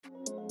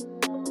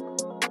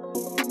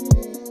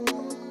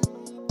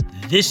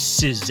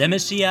This is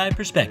MSCI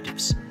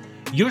Perspectives,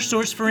 your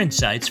source for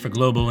insights for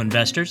global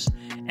investors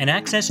and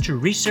access to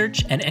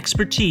research and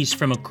expertise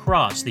from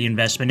across the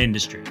investment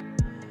industry.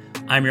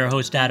 I'm your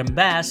host, Adam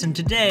Bass, and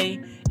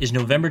today is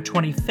November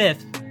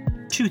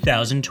 25th,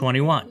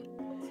 2021.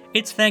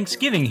 It's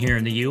Thanksgiving here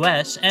in the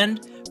U.S.,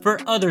 and for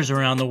others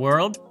around the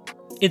world,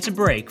 it's a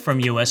break from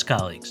U.S.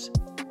 colleagues.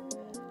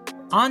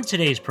 On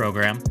today's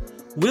program,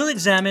 we'll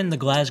examine the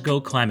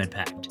Glasgow Climate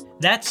Pact.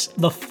 That's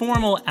the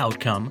formal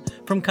outcome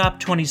from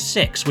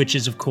COP26, which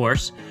is, of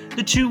course,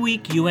 the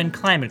two-week UN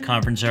climate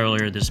conference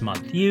earlier this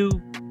month. You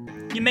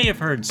may have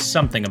heard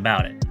something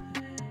about it.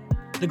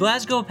 The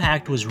Glasgow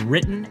Pact was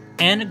written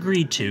and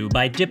agreed to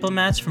by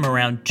diplomats from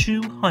around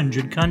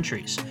 200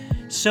 countries.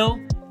 So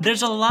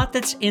there's a lot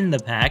that's in the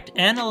pact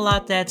and a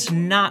lot that's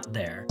not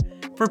there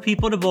for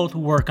people to both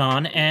work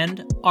on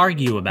and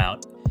argue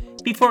about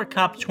before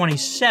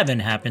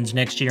COP27 happens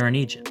next year in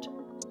Egypt.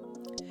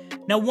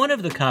 Now, one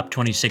of the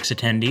COP26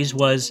 attendees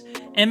was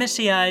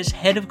MSCI's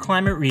head of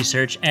climate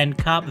research and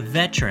COP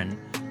veteran,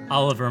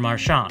 Oliver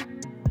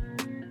Marchand.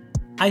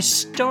 I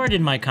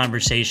started my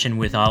conversation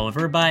with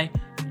Oliver by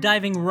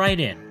diving right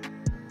in.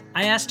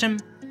 I asked him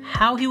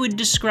how he would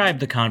describe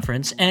the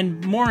conference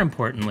and, more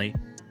importantly,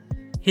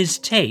 his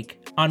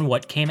take on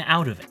what came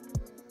out of it.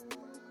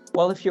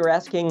 Well, if you're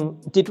asking,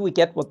 did we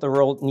get what the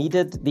world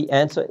needed? The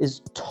answer is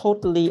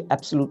totally,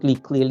 absolutely,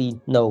 clearly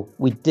no.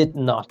 We did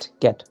not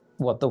get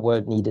what the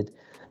world needed.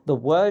 The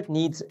world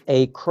needs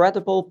a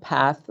credible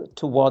path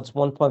towards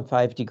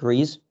 1.5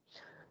 degrees.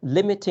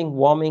 Limiting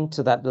warming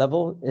to that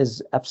level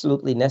is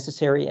absolutely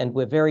necessary, and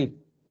we're very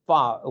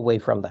far away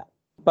from that.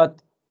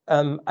 But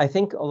I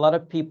think a lot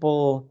of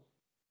people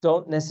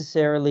don't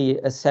necessarily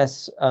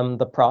assess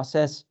the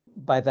process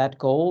by that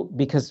goal,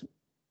 because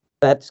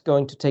that's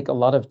going to take a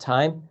lot of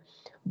time.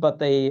 But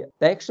they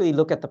actually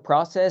look at the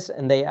process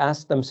and they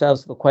ask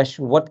themselves the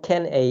question, what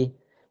can a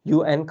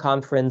UN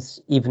conference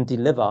even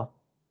deliver?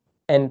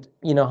 And,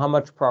 how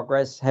much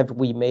progress have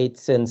we made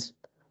since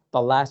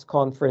the last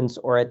conference,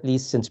 or at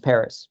least since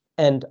Paris?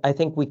 And I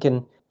think we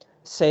can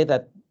say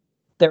that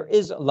there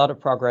is a lot of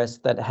progress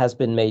that has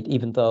been made,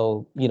 even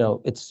though,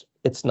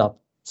 it's not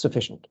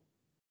sufficient.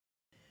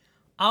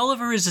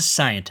 Oliver is a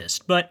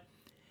scientist, but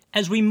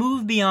as we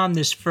move beyond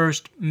this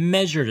first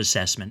measured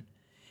assessment,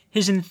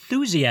 his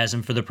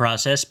enthusiasm for the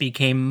process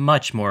became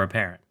much more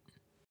apparent.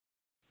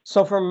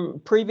 So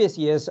from previous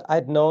years,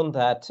 I'd known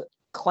that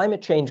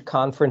climate change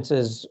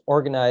conferences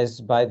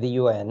organized by the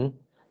UN,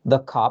 the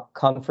COP,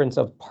 Conference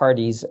of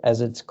Parties,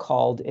 as it's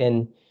called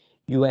in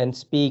UN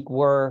speak,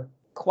 were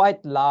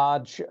quite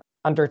large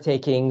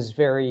undertakings,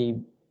 very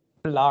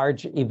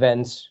large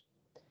events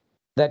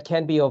that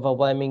can be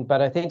overwhelming.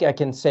 But I think I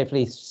can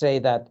safely say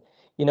that,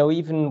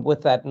 even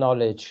with that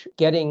knowledge,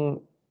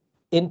 getting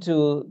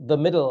into the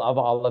middle of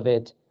all of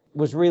it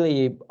was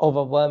really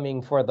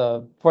overwhelming for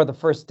the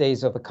first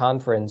days of the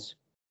conference.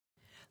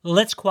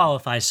 Let's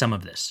qualify some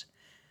of this.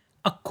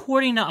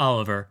 According to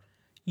Oliver,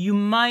 you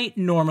might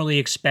normally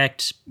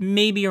expect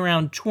maybe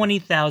around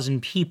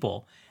 20,000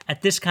 people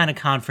at this kind of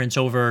conference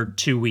over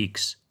 2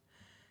 weeks.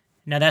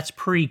 Now that's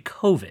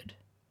pre-COVID.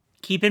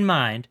 Keep in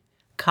mind,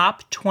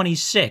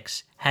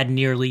 COP26 had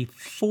nearly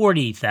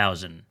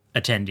 40,000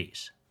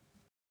 attendees.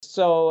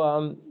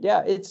 So,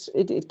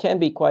 it can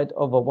be quite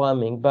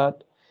overwhelming,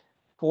 but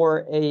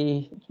for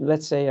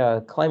let's say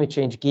a climate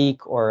change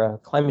geek or a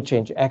climate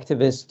change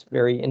activist,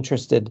 very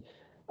interested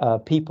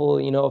people,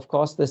 of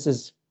course, this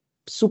is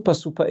super,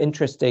 super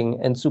interesting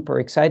and super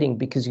exciting,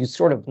 because you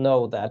sort of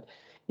know that,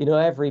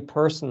 every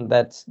person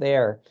that's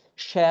there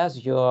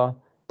shares your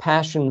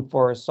passion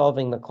for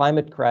solving the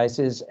climate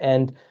crisis.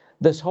 And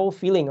this whole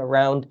feeling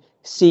around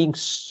seeing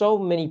so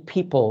many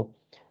people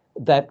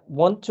that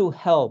want to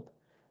help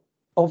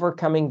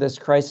overcoming this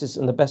crisis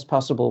in the best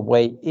possible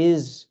way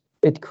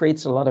it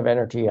creates a lot of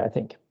energy, I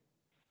think.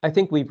 I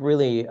think we've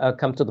really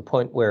come to the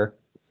point where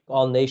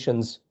all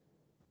nations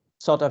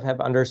sort of have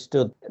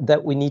understood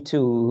that we need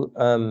to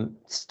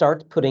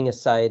start putting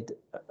aside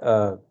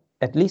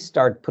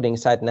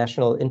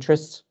national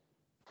interests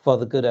for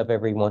the good of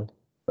everyone.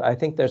 I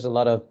think there's a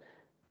lot of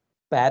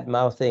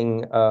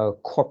bad-mouthing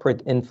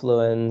corporate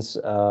influence,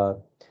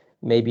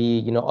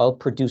 maybe,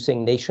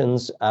 oil-producing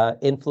nations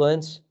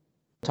influence,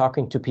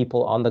 talking to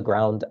people on the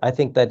ground. I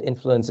think that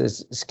influence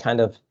is kind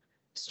of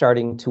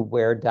starting to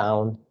wear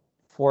down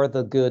for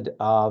the good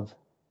of,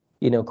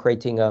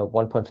 creating a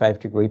 1.5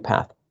 degree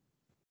path.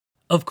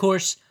 Of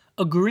course,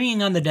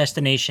 agreeing on the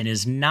destination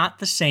is not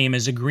the same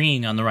as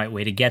agreeing on the right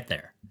way to get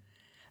there.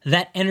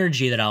 That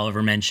energy that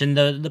Oliver mentioned,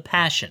 the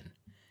passion,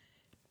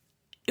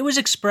 it was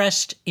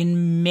expressed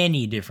in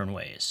many different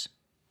ways.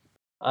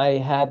 I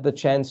had the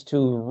chance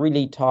to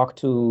really talk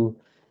to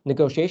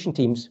negotiation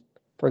teams.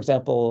 For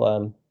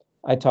example,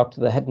 I talked to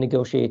the head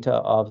negotiator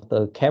of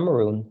the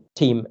Cameroon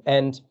team,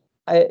 and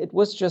it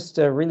was just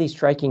really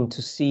striking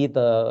to see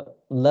the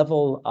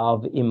level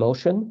of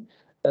emotion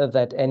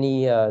that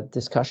any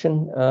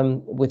discussion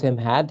with him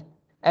had.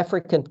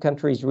 African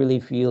countries really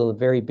feel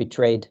very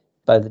betrayed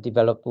by the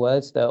developed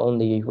world. They're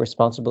only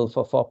responsible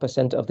for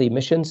 4% of the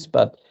emissions,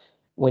 but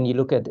when you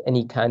look at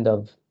any kind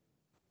of,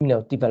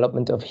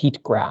 development of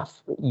heat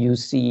graph, you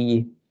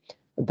see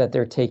that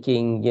they're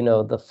taking,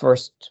 the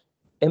first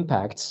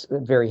impacts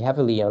very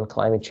heavily on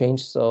climate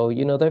change. So,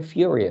 they're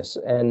furious.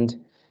 And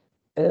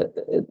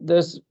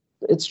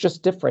it's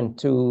just different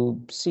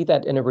to see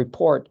that in a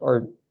report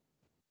or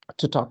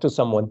to talk to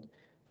someone,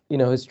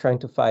 who's trying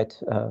to fight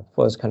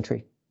for his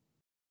country.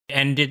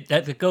 And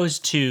that goes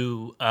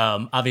to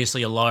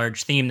obviously a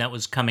large theme that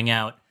was coming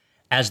out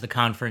as the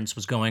conference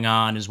was going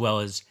on, as well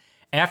as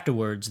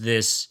afterwards.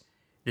 This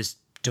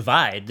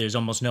divide, there's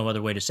almost no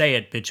other way to say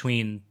it,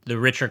 between the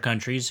richer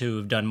countries who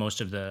have done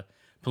most of the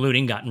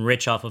polluting, gotten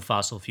rich off of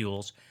fossil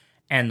fuels,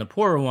 and the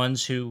poorer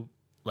ones who,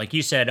 like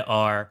you said,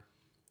 are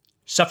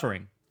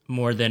suffering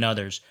more than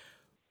others.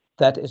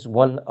 That is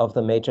one of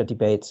the major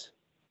debates,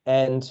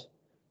 and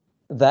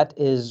that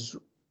is,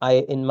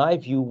 in my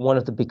view, one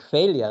of the big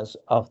failures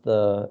of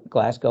the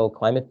Glasgow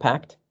Climate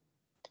Pact.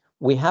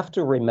 We have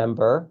to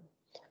remember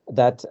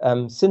that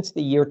since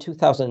the year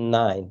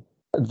 2009,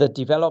 the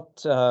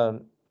developed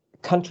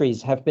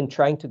countries have been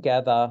trying to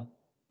gather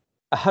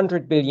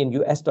 $100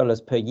 billion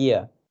per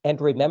year. And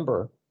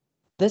remember,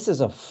 this is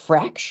a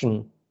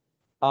fraction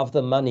of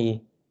the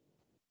money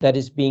that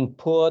is being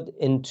poured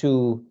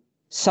into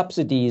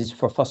subsidies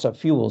for fossil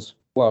fuels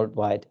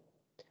worldwide.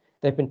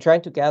 They've been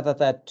trying to gather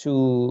that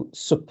to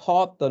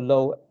support the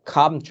low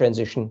carbon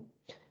transition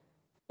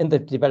in the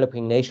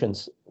developing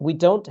nations. We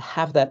don't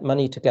have that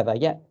money together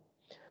yet.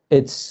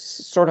 It's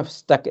sort of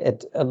stuck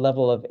at a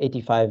level of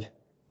 85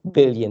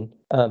 billion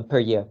per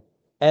year.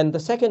 And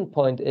the second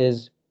point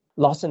is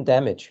loss and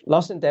damage.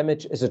 Loss and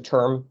damage is a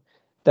term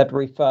that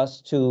refers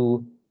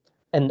to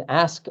an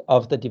ask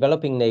of the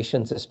developing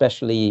nations,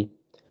 especially,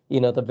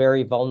 the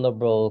very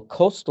vulnerable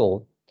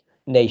coastal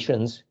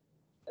nations,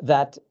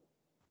 that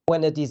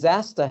when a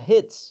disaster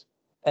hits,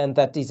 and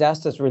that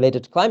disaster is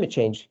related to climate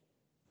change,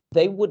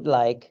 they would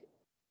like,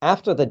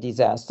 after the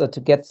disaster, to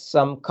get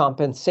some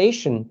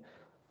compensation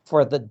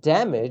for the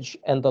damage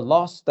and the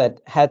loss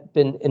that had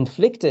been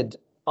inflicted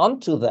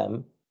onto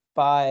them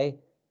by,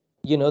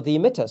 the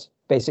emitters,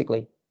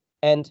 basically.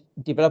 And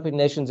developing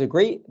nations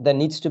agree there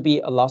needs to be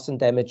a loss and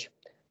damage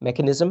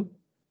mechanism,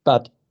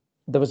 but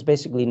there was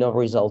basically no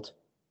result,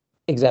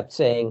 except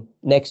saying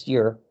next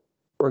year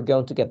we're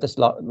going to get this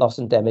loss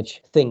and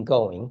damage thing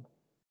going.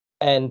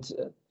 And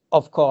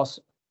of course,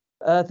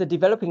 the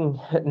developing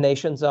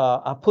nations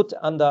are put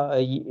under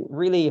a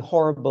really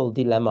horrible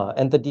dilemma.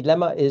 And the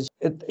dilemma is,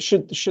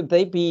 should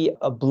they be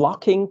a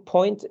blocking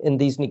point in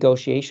these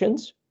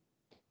negotiations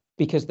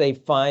because they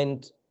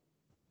find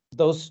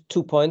those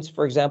 2 points,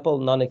 for example,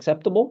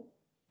 non-acceptable?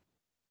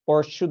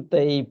 Or should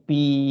they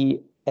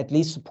be at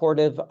least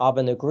supportive of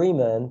an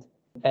agreement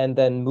and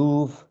then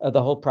move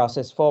the whole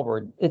process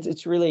forward?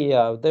 It's really,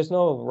 there's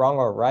no wrong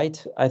or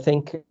right. I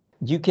think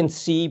you can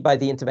see by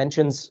the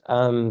interventions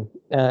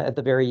at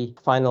the very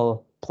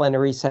final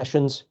plenary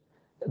sessions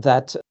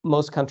that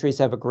most countries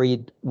have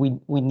agreed we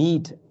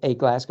need a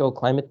Glasgow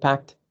Climate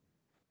Pact,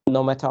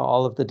 no matter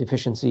all of the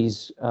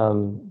deficiencies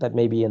that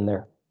may be in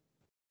there.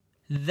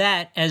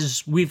 That,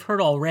 as we've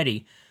heard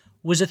already,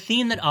 was a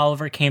theme that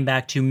Oliver came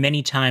back to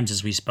many times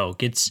as we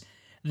spoke. It's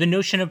the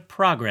notion of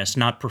progress,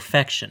 not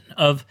perfection,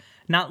 of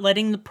not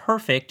letting the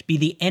perfect be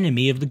the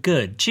enemy of the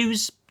good.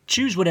 Choose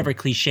whatever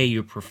cliche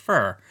you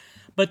prefer.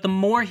 But the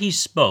more he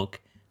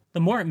spoke, the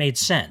more it made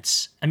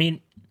sense. I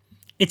mean,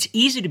 it's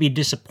easy to be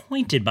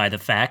disappointed by the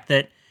fact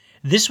that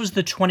this was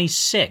the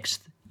 26th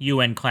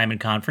UN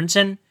Climate Conference,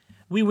 and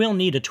we will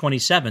need a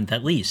 27th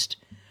at least.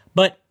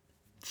 But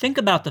think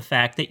about the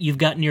fact that you've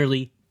got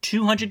nearly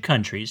 200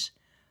 countries,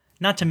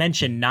 not to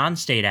mention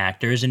non-state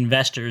actors,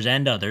 investors,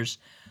 and others,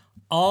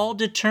 all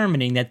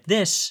determining that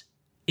this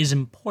is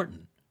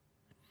important.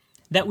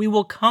 That we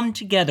will come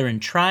together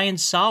and try and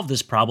solve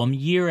this problem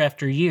year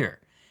after year.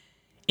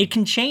 It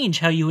can change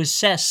how you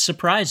assess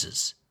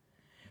surprises.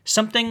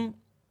 Something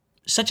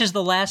such as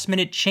the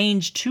last-minute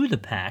change to the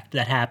pact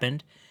that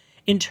happened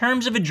in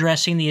terms of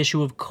addressing the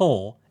issue of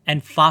coal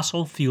and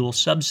fossil fuel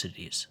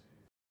subsidies.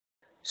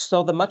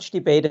 So the much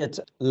debated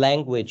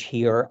language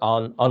here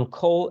on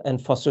coal and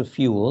fossil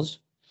fuels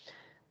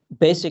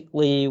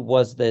basically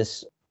was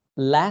this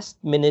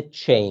last-minute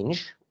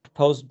change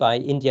proposed by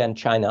India and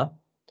China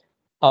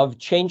of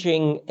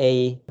changing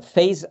a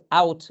phase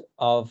out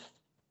of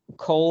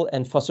coal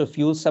and fossil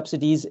fuel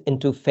subsidies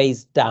into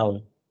phase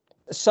down.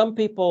 Some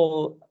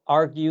people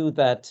argue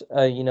that,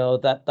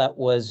 that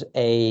was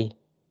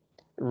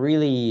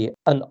really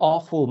an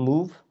awful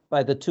move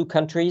by the two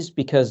countries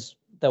because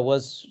there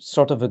was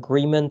sort of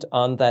agreement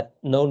on that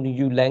no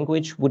new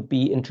language would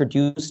be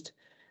introduced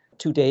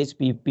 2 days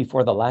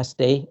before the last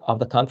day of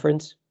the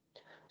conference.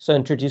 So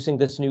introducing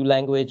this new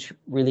language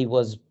really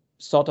was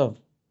sort of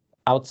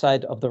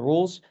outside of the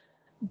rules.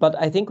 But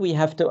I think we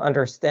have to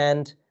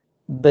understand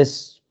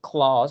this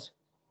clause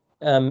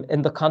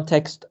in the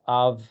context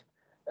of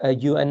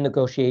UN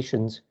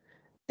negotiations.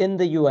 In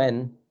the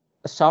UN,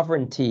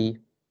 sovereignty,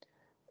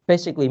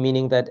 basically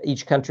meaning that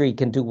each country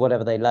can do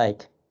whatever they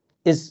like,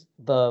 is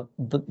the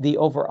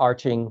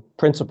overarching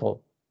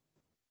principle.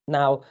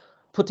 Now,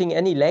 putting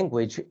any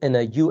language in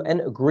a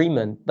UN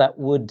agreement that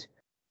would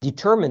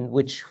determine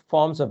which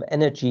forms of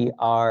energy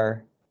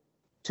are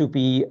to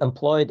be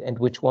employed and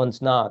which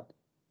ones not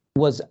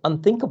was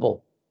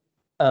unthinkable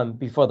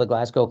before the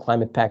Glasgow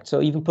Climate Pact.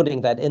 So even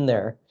putting that in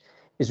there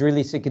is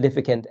really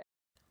significant.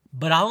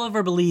 But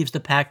Oliver believes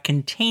the pact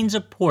contains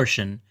a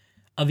portion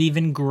of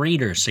even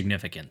greater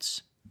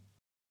significance.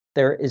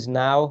 There is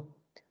now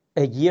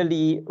a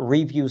yearly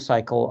review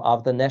cycle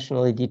of the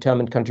nationally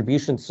determined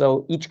contributions.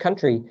 So each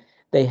country,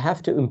 they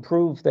have to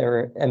improve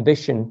their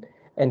ambition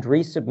and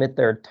resubmit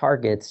their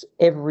targets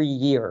every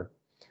year.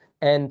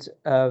 And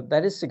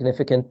that is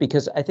significant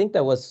because I think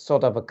there was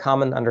sort of a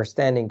common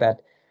understanding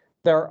that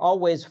there are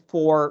always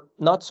 4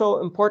 not so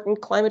important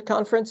climate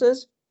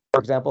conferences, for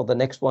example, the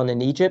next one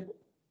in Egypt,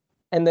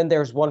 and then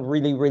there's one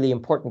really, really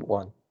important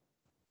one,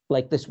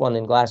 like this one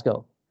in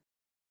Glasgow.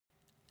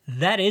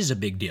 That is a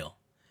big deal.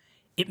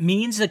 It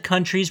means that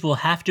countries will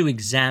have to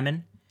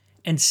examine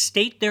and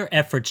state their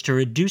efforts to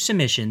reduce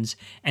emissions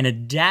and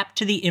adapt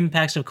to the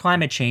impacts of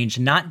climate change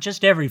not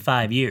just every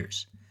 5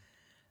 years.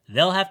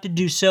 They'll have to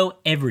do so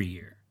every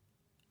year.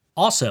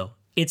 Also,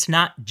 it's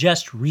not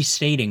just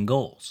restating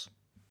goals.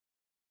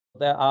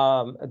 There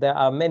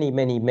are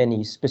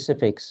many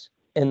specifics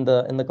in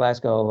the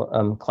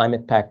Glasgow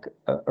Climate Pact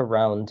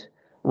around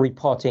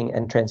reporting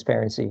and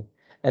transparency,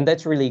 and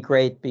that's really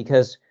great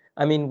because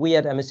I mean we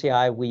at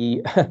MSCI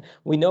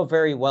we know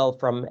very well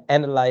from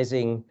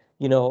analyzing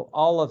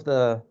all of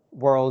the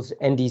world's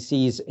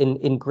NDCs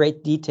in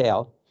great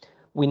detail.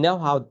 We know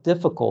how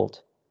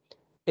difficult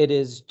it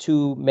is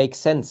to make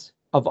sense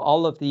of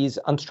all of these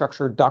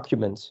unstructured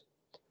documents,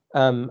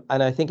 and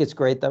I think it's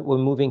great that we're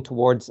moving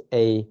towards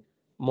a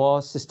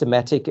more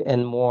systematic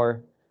and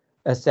more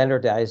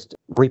standardized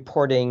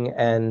reporting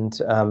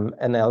and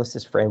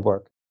analysis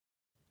framework.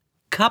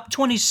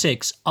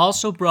 COP26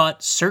 also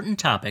brought certain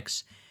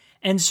topics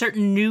and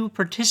certain new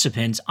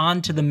participants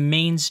onto the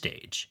main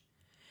stage.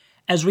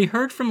 As we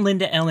heard from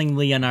Linda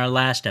Ellinglee on our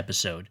last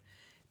episode,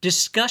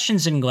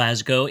 discussions in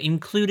Glasgow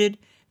included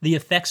the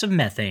effects of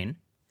methane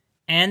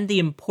and the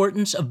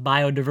importance of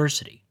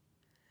biodiversity,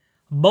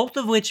 both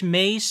of which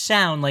may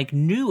sound like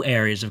new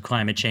areas of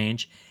climate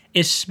change,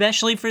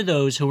 especially for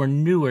those who are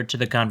newer to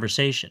the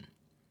conversation.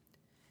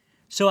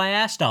 So I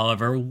asked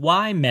Oliver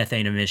why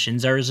methane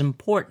emissions are as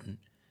important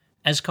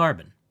as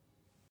carbon.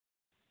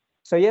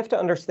 So you have to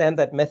understand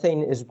that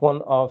methane is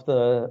one of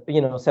the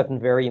 7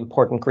 very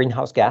important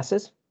greenhouse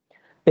gases.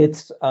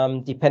 It's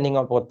depending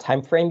on what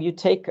time frame you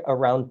take,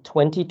 around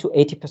 20 to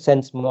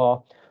 80%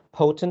 more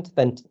potent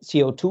than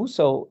CO2.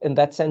 So in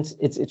that sense,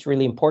 it's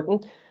really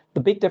important. The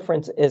big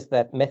difference is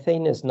that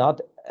methane is not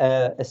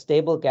a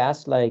stable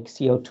gas like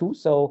CO2.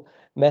 So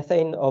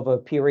methane over a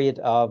period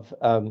of,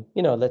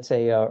 let's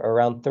say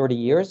around 30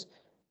 years,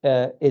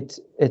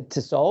 it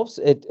dissolves.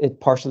 It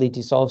partially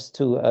dissolves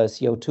to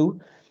CO2.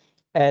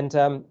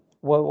 And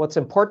what's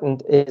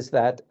important is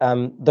that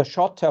the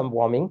short-term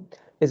warming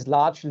is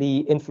largely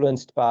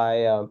influenced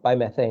by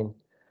methane.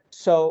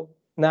 So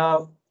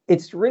now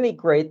it's really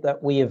great that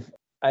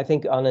I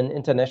think on an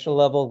international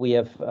level, we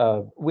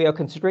are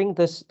considering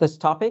this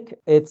topic.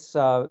 It's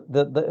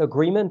the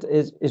agreement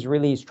is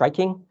really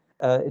striking.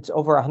 It's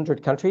over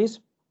 100 countries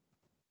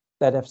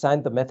that have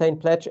signed the methane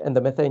pledge, and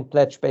the methane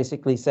pledge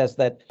basically says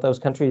that those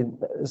countries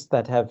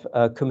that have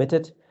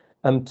committed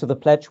to the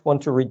pledge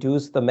want to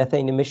reduce the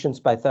methane emissions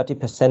by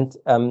 30%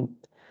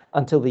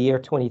 until the year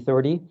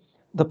 2030.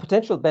 The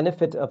potential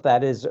benefit of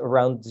that is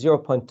around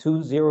 0.2,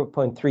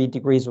 0.3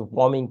 degrees of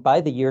warming by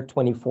the year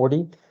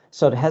 2040.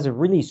 So it has a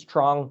really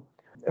strong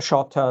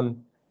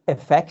short-term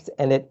effect,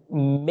 and it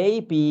may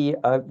be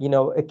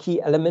a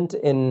key element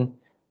in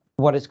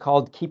what is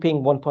called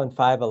keeping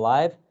 1.5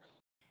 alive.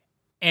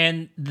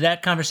 And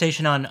that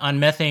conversation on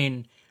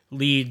methane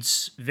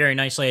leads very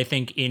nicely, I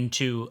think,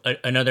 into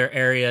another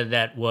area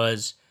that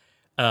was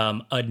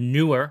a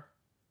newer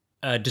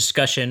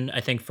discussion,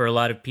 I think, for a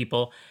lot of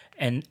people,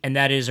 and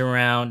that is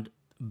around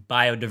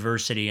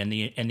biodiversity and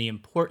the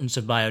importance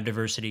of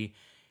biodiversity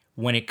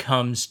when it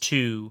comes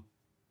to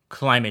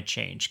climate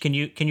change. Can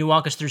you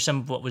walk us through some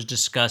of what was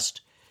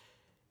discussed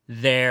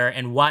there,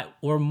 and why,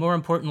 or more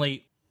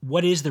importantly,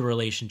 what is the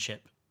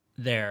relationship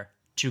there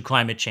to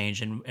climate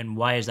change, and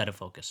why is that a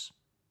focus?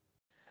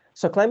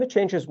 So climate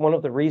change is one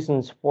of the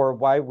reasons for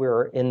why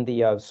we're in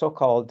the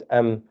so-called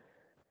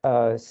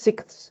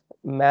sixth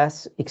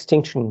mass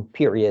extinction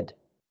period.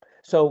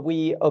 So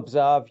we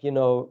observe,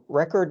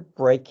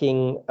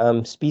 record-breaking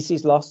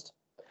species loss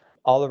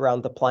all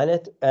around the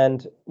planet.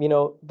 And,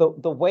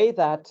 the way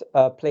that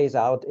plays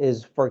out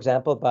is, for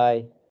example,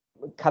 by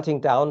cutting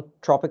down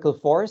tropical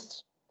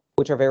forests,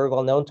 which are very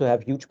well known to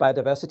have huge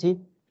biodiversity,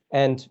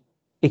 and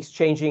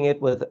exchanging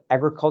it with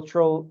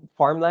agricultural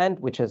farmland,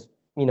 which has,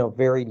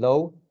 very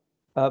low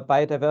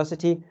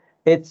biodiversity.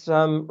 It's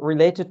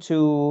related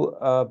to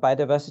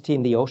biodiversity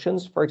in the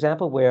oceans, for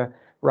example, where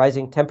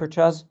rising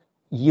temperatures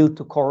yield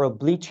to coral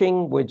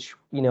bleaching, which,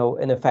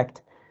 in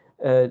effect,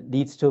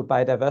 leads to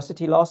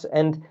biodiversity loss.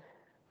 And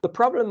the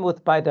problem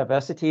with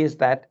biodiversity is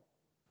that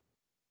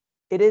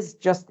it is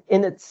just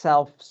in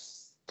itself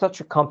such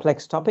a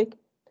complex topic.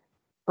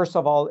 First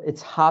of all,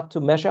 it's hard to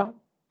measure.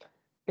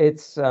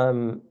 It's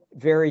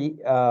very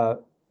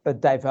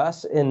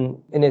diverse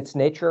in its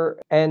nature.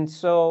 And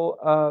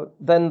so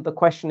then the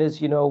question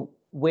is,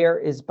 where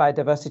is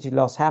biodiversity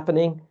loss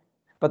happening?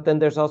 But then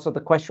there's also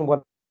the question,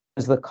 what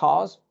is the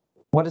cause?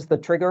 What is the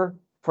trigger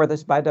for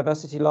this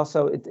biodiversity loss?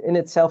 So in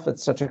itself,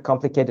 it's such a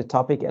complicated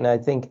topic. And I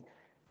think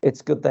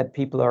it's good that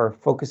people are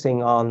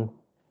focusing on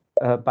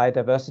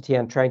biodiversity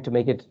and trying to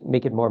make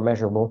it more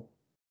measurable.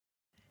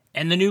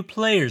 And the new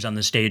players on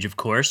the stage, of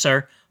course,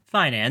 are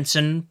finance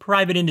and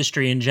private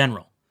industry in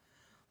general,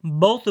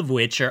 both of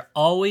which are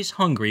always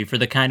hungry for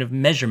the kind of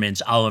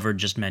measurements Oliver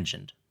just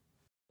mentioned.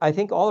 I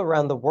think all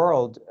around the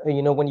world,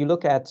 when you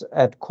look at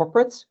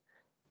corporates,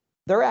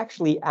 they're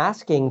actually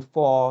asking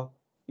for,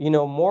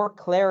 more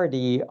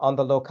clarity on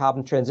the low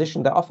carbon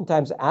transition. They're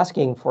oftentimes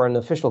asking for an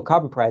official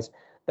carbon price.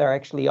 They're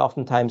actually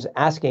oftentimes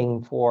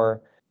asking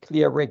for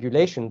clear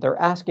regulation.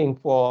 They're asking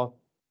for,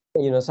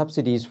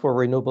 subsidies for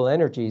renewable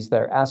energies.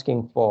 They're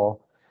asking for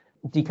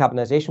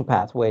decarbonization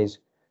pathways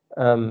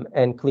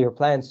and clear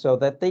plans so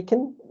that they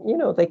can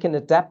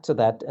adapt to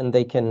that and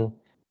they can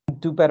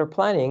do better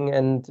planning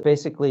and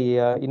basically,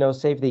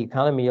 save the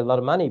economy a lot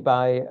of money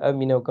by,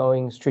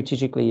 going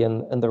strategically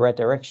in the right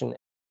direction.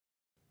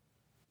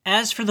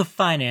 As for the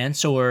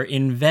finance or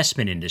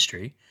investment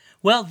industry,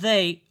 well,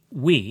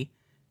 we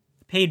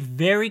paid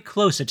very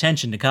close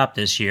attention to COP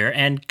this year,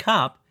 and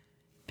COP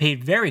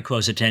paid very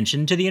close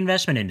attention to the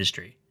investment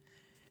industry.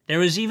 There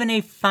was even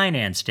a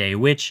finance day,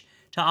 which,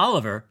 to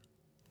Oliver,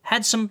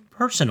 had some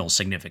personal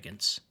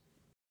significance.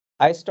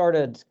 I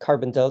started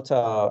Carbon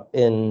Delta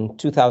in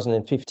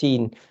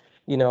 2015,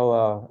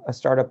 a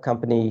startup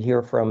company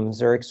here from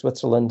Zurich,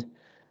 Switzerland,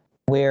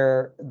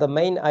 where the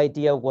main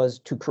idea was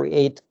to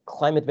create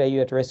climate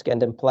value at risk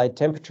and implied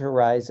temperature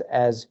rise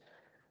as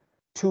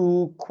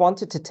two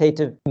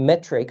quantitative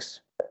metrics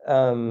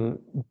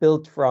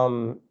built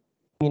from,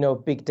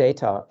 big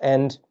data.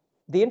 And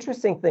the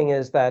interesting thing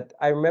is that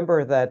I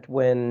remember that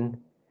when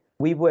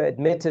we were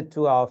admitted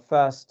to our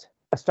first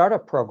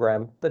startup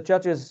program, the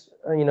judges,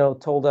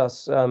 told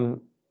us,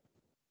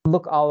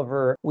 look,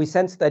 Oliver, we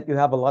sense that you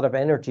have a lot of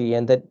energy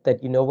and that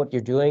you know what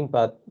you're doing,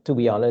 but to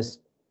be honest,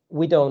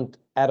 we don't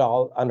at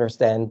all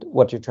understand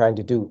what you're trying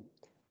to do.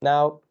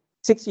 Now,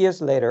 6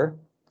 years later,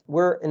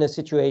 we're in a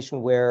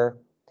situation where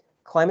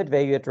climate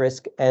value at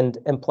risk and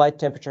implied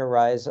temperature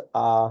rise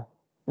are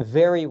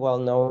very well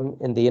known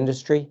in the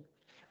industry.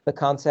 The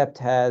concept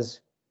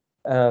has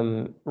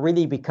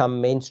really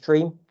become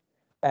mainstream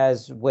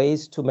as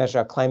ways to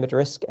measure climate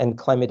risk and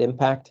climate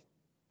impact.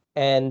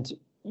 And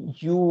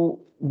you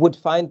would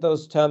find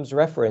those terms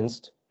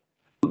referenced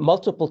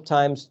multiple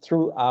times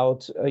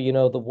throughout,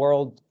 the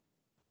World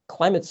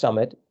Climate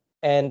Summit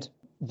and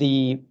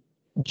the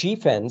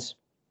GFENS,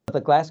 the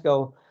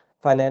Glasgow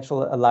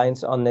Financial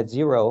Alliance on Net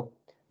Zero,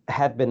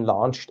 had been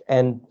launched.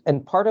 And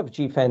part of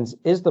GFENS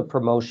is the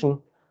promotion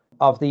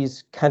of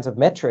these kinds of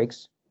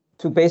metrics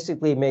to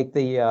basically make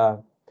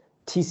the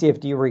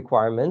TCFD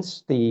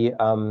requirements, the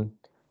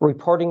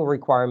reporting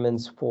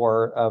requirements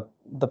for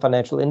the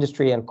financial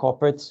industry and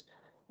corporates,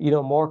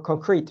 more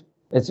concrete.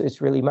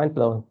 It's really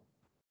mind-blowing.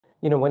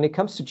 When it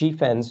comes to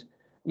GFENS,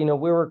 we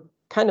were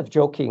kind of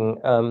joking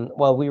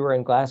while we were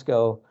in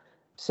Glasgow,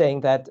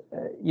 saying that,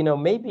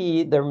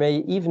 maybe there may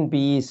even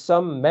be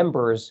some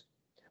members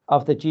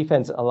of the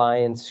GFENS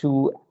Alliance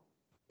who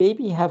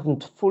maybe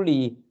haven't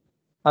fully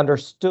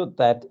understood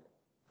that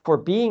for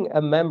being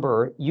a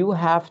member, you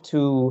have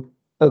to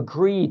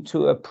agree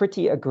to a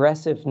pretty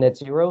aggressive net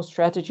zero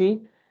strategy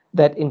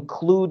that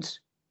includes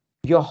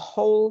your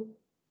whole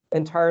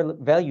entire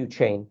value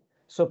chain.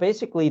 So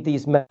basically,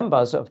 these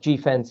members of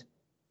GFENS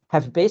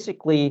have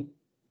basically,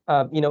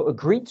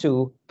 agreed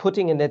to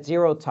putting a net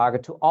zero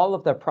target to all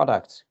of their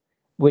products,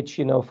 which,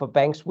 for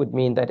banks would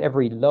mean that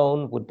every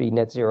loan would be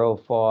net zero.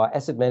 For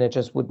asset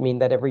managers would mean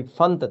that every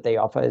fund that they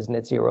offer is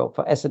net zero.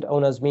 For asset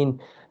owners mean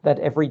that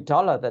every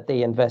dollar that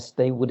they invest,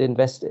 they would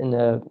invest in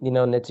a,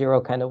 net zero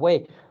kind of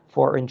way.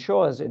 For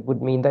insurers, it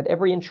would mean that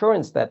every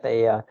insurance that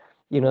they,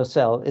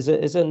 sell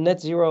is a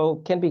net zero,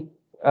 can be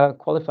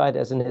qualified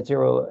as a net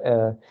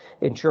zero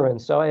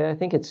insurance. So I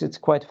think it's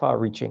quite far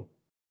reaching.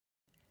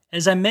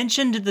 As I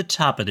mentioned at the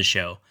top of the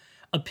show,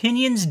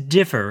 opinions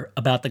differ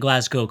about the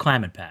Glasgow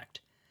Climate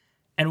Pact.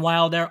 And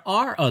while there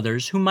are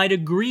others who might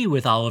agree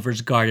with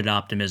Oliver's guarded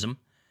optimism,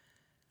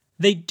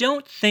 they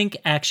don't think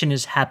action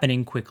is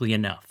happening quickly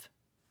enough.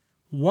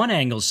 One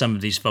angle some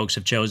of these folks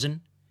have chosen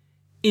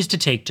is to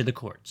take to the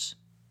courts.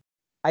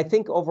 I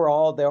think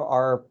overall there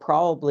are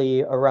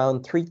probably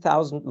around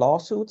 3,000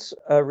 lawsuits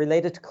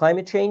related to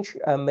climate change.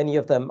 Many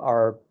of them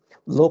are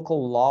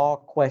local law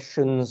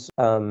questions,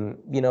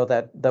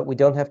 that we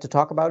don't have to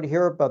talk about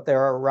here, but there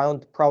are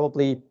around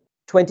probably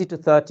 20 to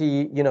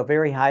 30,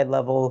 very high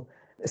level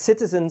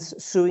citizens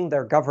suing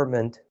their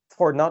government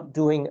for not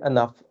doing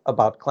enough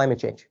about climate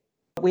change.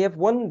 We have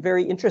one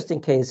very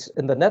interesting case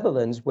in the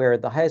Netherlands where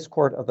the highest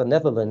court of the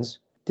Netherlands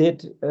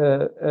did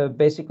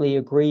basically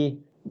agree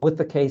with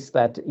the case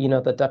that,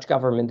 the Dutch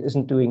government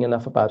isn't doing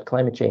enough about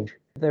climate change.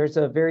 There's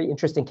a very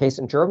interesting case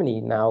in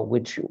Germany now,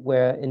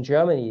 where in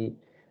Germany,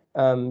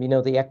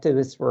 the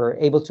activists were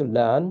able to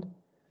learn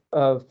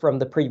from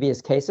the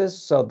previous cases.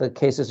 So the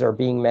cases are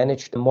being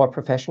managed more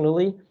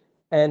professionally.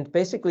 And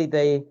basically,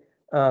 they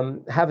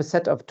have a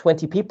set of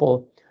 20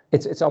 people.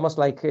 It's almost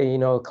like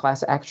a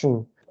class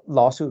action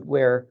lawsuit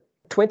where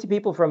 20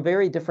 people from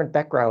very different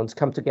backgrounds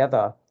come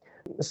together.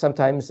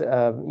 Sometimes,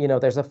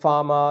 there's a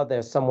farmer,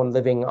 there's someone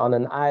living on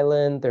an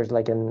island, there's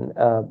like an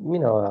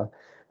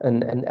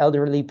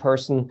elderly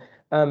person,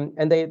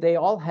 and they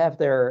all have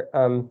their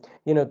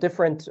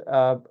different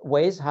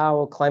ways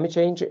how climate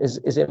change is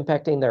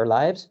impacting their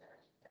lives,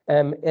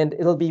 and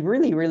it'll be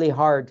really, really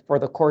hard for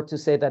the court to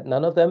say that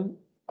none of them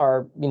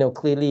are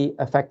clearly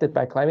affected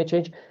by climate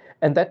change.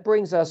 And that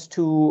brings us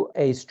to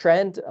a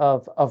strand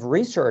of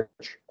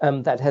research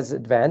that has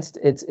advanced.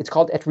 It's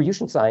called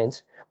attribution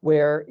science,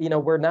 where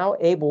we're now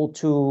able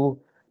to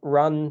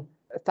run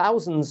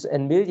thousands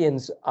and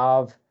millions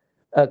of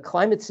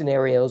climate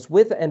scenarios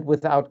with and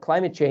without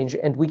climate change,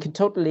 and we can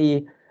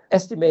totally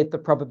estimate the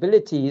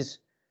probability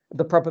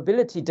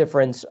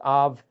difference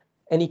of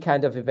any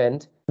kind of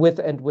event with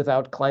and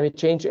without climate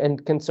change,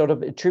 and can sort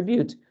of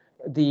attribute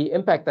the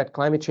impact that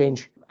climate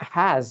change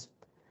has.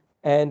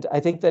 And I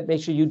think that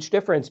makes a huge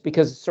difference,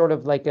 because it's sort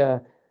of like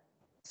a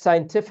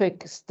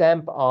scientific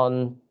stamp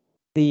on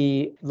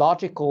the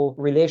logical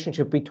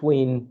relationship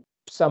between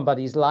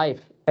somebody's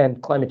life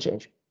and climate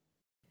change.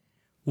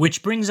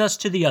 Which brings us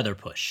to the other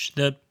push,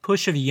 the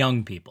push of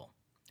young people.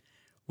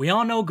 We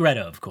all know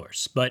Greta, of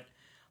course, but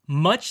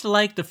much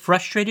like the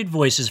frustrated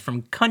voices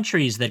from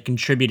countries that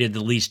contributed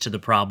the least to the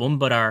problem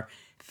but are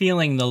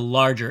feeling the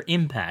larger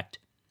impact,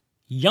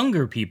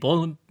 younger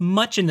people,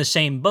 much in the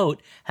same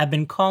boat, have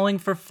been calling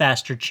for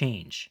faster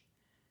change.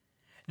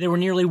 There were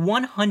nearly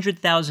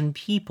 100,000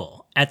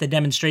 people at the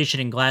demonstration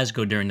in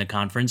Glasgow during the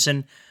conference,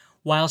 and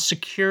while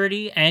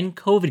security and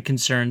COVID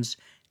concerns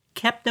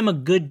kept them a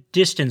good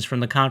distance from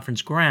the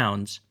conference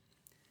grounds,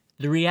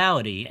 the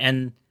reality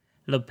and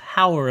the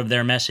power of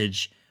their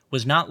message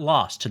was not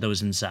lost to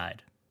those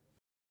inside.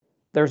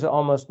 There's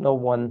almost no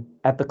one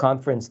at the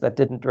conference that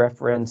didn't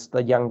reference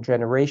the young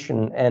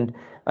generation, and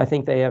I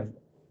think they have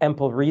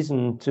ample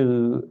reason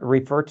to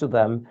refer to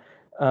them,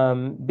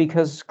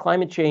 because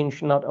climate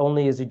change not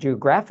only is a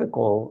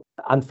geographical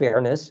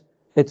unfairness,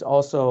 it's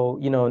also,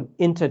 an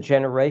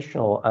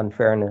intergenerational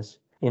unfairness.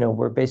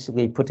 We're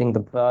basically putting the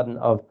burden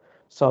of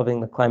solving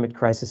the climate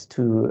crisis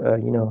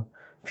to,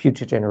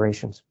 future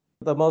generations.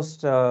 The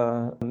most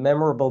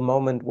memorable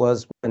moment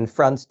was when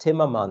Frans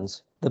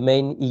Timmermans, the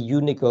main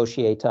EU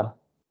negotiator,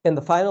 in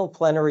the final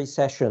plenary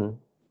session,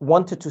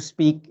 wanted to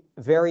speak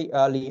very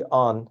early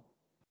on.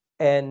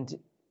 And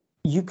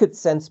you could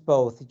sense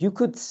both. You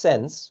could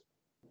sense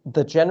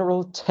the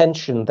general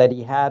tension that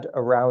he had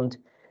around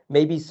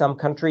maybe some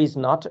countries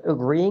not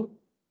agreeing,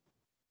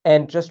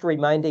 and just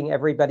reminding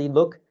everybody,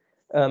 look,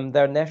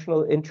 there are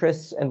national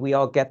interests, and we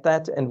all get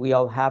that, and we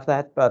all have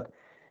that, but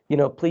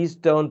please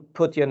don't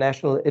put your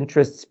national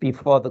interests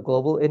before the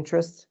global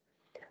interests.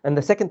 And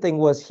the second thing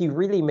was, he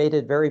really made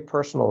it very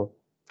personal.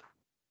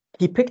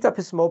 He picked up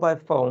his mobile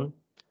phone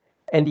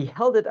and he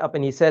held it up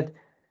and he said,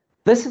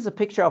 "This is a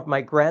picture of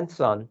my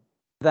grandson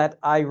that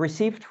I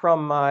received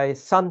from my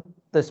son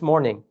this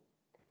morning.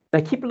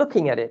 And I keep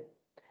looking at it.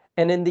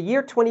 And in the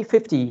year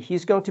 2050,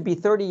 he's going to be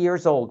 30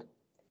 years old.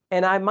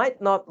 And I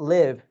might not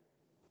live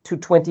to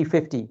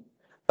 2050,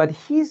 but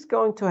he's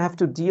going to have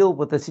to deal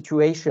with the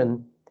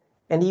situation."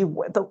 And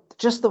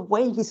just the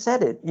way he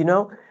said it,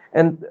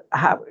 and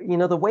how,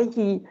 the way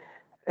he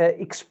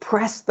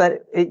expressed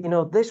that,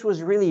 this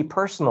was really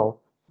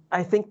personal.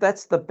 I think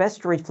that's the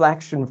best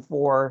reflection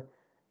for,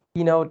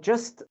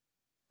 just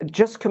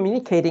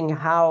communicating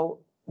how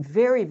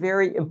very,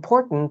 very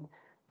important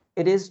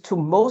it is to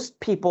most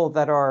people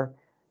that are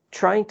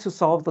trying to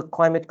solve the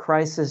climate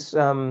crisis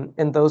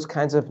in those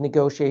kinds of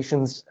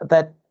negotiations,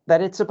 that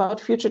it's about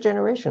future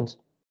generations.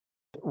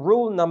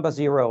 Rule number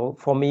 0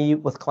 for me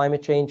with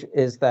climate change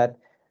is that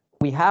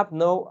we have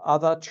no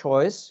other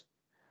choice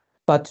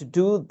but to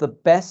do the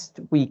best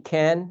we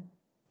can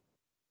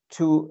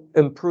to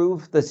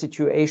improve the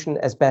situation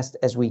as best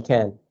as we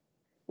can.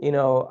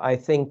 I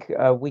think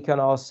we can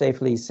all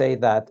safely say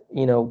that,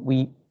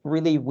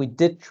 we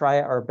did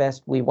try our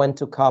best. We went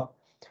to COP.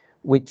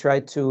 We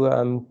tried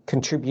to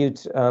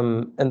contribute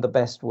in the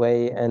best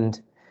way.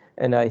 And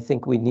I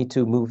think we need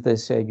to move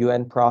this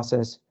UN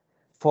process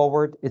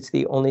forward. It's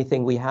the only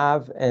thing we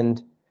have.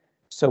 And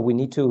so we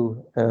need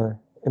to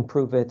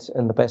improve it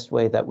in the best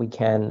way that we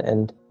can.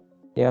 And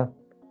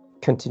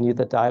continue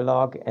the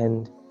dialogue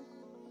and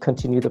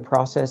continue the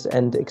process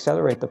and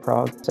accelerate the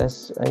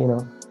process.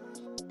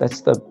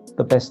 That's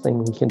the best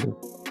thing we can do.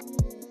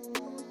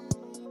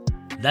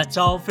 That's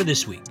all for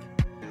this week.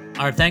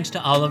 Our thanks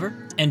to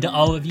Oliver and to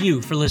all of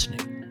you for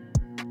listening.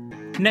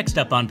 Next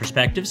up on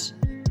Perspectives,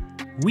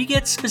 we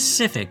get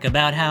specific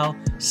about how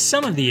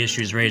some of the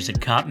issues raised at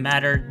COP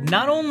matter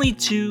not only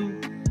to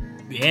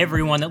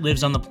everyone that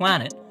lives on the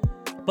planet,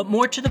 but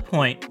more to the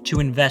point, to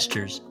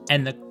investors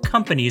and the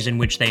companies in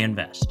which they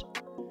invest.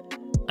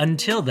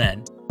 Until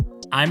then,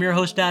 I'm your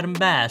host, Adam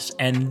Bass,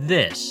 and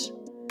this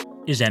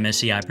is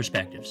MSCI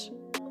Perspectives.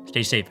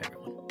 Stay safe, everyone.